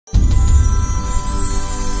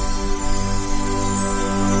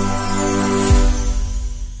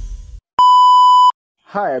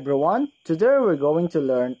Hi everyone, today we're going to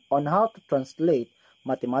learn on how to translate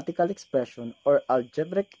mathematical expression or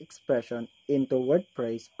algebraic expression into word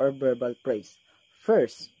praise or verbal praise.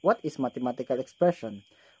 First, what is mathematical expression?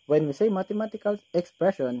 When we say mathematical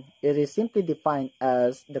expression, it is simply defined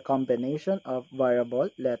as the combination of variable,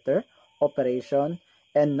 letter, operation,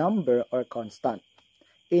 and number or constant.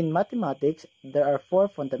 In mathematics, there are four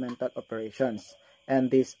fundamental operations,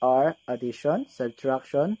 and these are addition,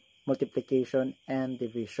 subtraction, multiplication, and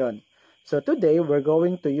division. So today, we're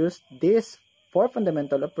going to use these four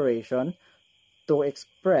fundamental operations to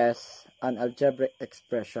express an algebraic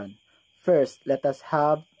expression. First, let us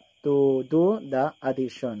have to do the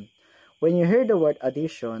addition. When you hear the word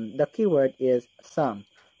addition, the keyword is sum.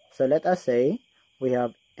 So let us say we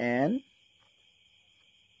have n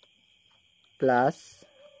plus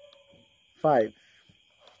 5.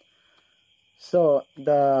 So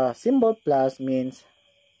the symbol plus means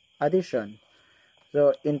addition.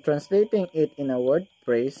 So in translating it in a word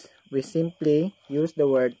phrase, we simply use the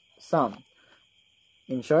word sum.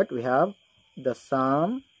 In short, we have the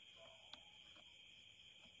sum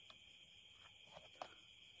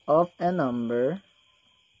of a number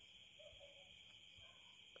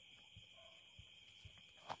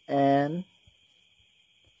and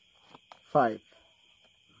 5.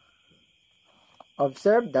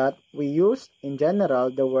 Observe that we use in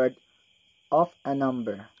general the word of a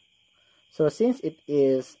number. So since it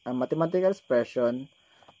is a mathematical expression,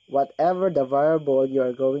 whatever the variable you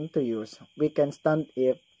are going to use, we can stand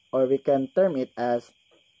it or we can term it as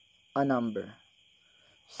a number.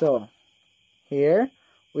 So here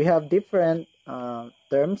we have different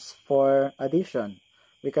terms for addition.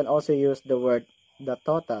 We can also use the word the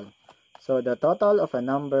total. So the total of a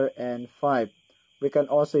number and 5. We can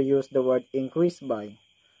also use the word increase by.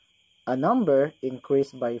 A number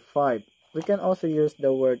increased by 5. We can also use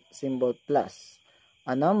the word symbol plus.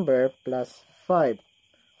 A number plus 5.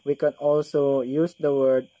 We can also use the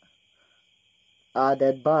word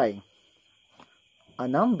added by. A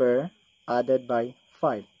number added by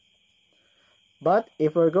 5. But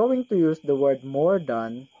if we're going to use the word more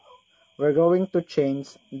than, we're going to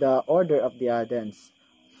change the order of the addends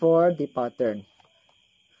for the pattern.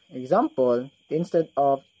 Example, instead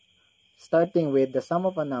of starting with the sum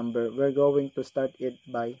of a number, we're going to start it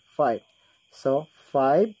by 5. So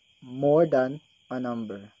 5 more than a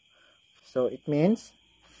number. So it means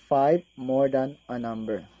 5 more than a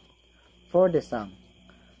number for the sum.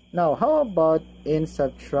 Now, how about in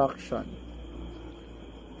subtraction?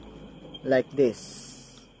 Like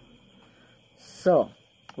this. So,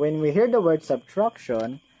 when we hear the word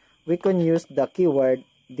subtraction, we can use the keyword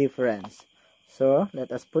difference. So,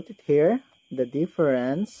 let us put it here. The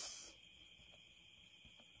difference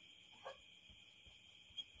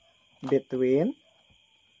between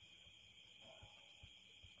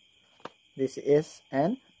this is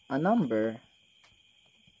a number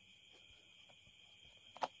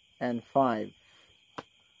and 5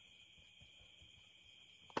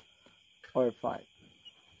 or 5.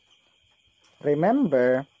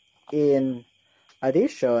 Remember, in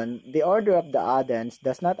addition, the order of the addends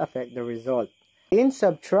does not affect the result. In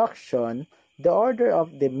subtraction, the order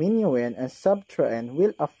of the minuend and subtrahend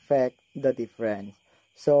will affect the difference.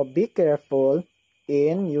 So be careful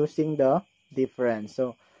in using the difference.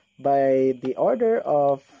 So by the order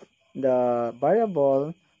of the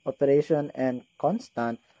variable, operation, and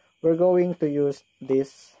constant, we're going to use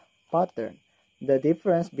this pattern. The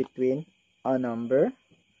difference between a number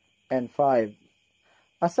and 5.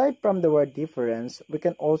 Aside from the word difference, we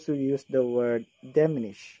can also use the word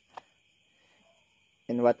diminish.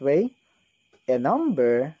 In what way? A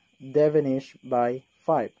number diminished by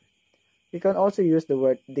 5. We can also use the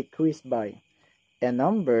word decrease by. A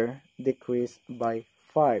number decreased by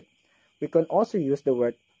 5. We can also use the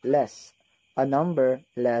word less. A number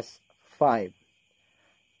less 5.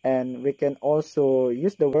 And we can also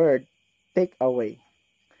use the word take away.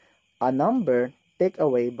 A number take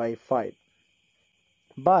away by 5.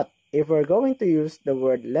 But if we're going to use the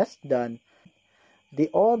word less than, the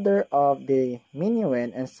order of the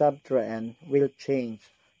minuend and subtrahend will change.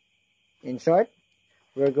 In short,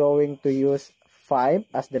 we're going to use 5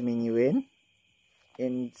 as the minuend.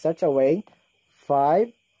 In such a way,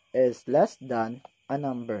 5 is less than a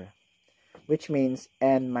number, which means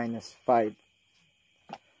n minus 5.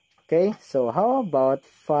 Okay, so how about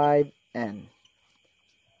 5n?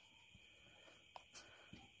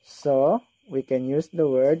 So we can use the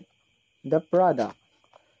word the product.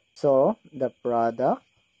 So the product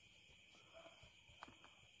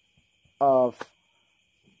of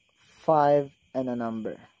 5 and a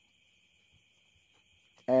number.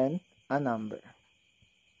 And a number.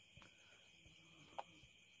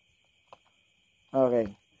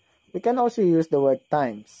 Okay. We can also use the word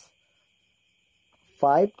times.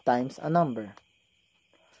 5 times a number.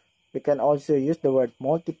 We can also use the word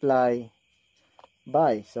multiply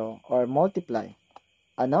by, or multiply.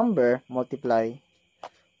 A number multiply,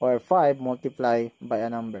 or 5 multiply by a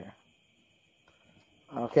number.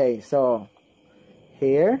 Okay, so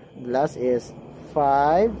here, the last is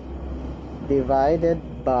 5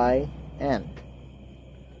 divided by n.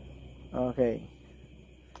 Okay.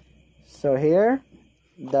 So here,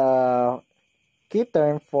 the key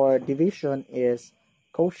term for division is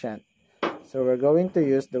quotient. So we're going to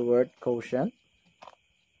use the word quotient.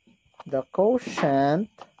 The quotient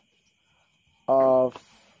of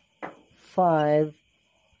 5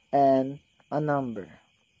 and a number.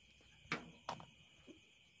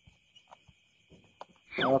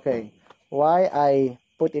 Okay, why I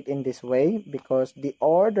put it in this way? Because the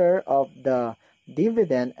order of the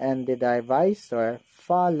dividend and the divisor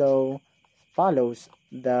follows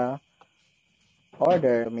the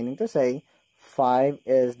order, meaning to say 5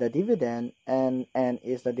 is the dividend and n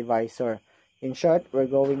is the divisor. In short, we're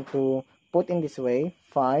going to put in this way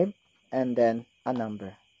 5 and then a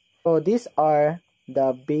number. So these are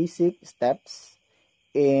the basic steps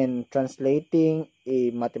in translating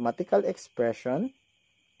a mathematical expression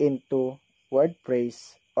into word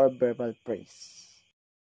praise or verbal praise.